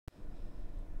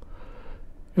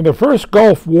In the first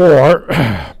Gulf War,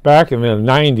 back in the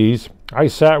 90s, I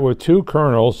sat with two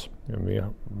colonels in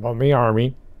the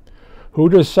Army who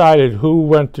decided who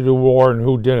went to the war and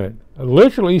who didn't.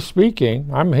 Literally speaking,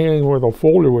 I'm hanging with a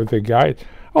folder with the guy.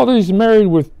 Oh, he's married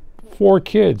with 4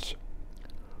 kids.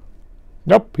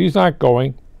 Nope, he's not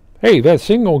going. Hey, that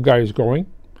single guy's going.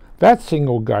 That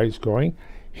single guy's going.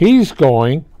 He's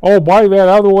going. Oh, by that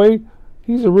other way,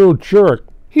 he's a real jerk.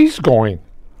 He's going.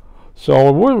 So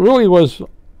it really was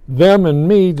them and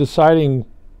me deciding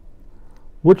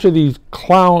which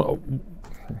clowns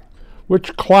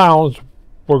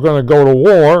were going to go to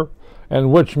war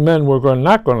and which men were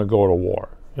not going to go to war.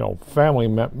 You know, family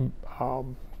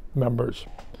members.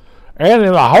 And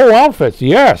in the whole outfits,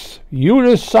 yes, you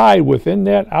decide within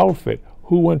that outfit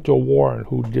who went to war and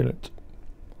who didn't.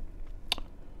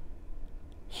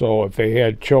 So if they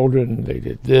had children, they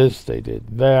did this, they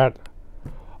did that.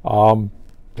 They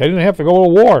didn't have to go to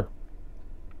war.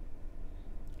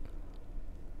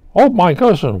 Oh my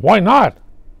goodness, why not?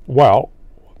 Well,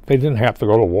 they didn't have to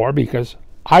go to war because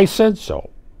I said so.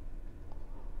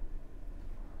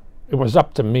 It was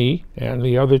up to me and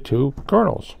the other 2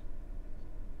 colonels.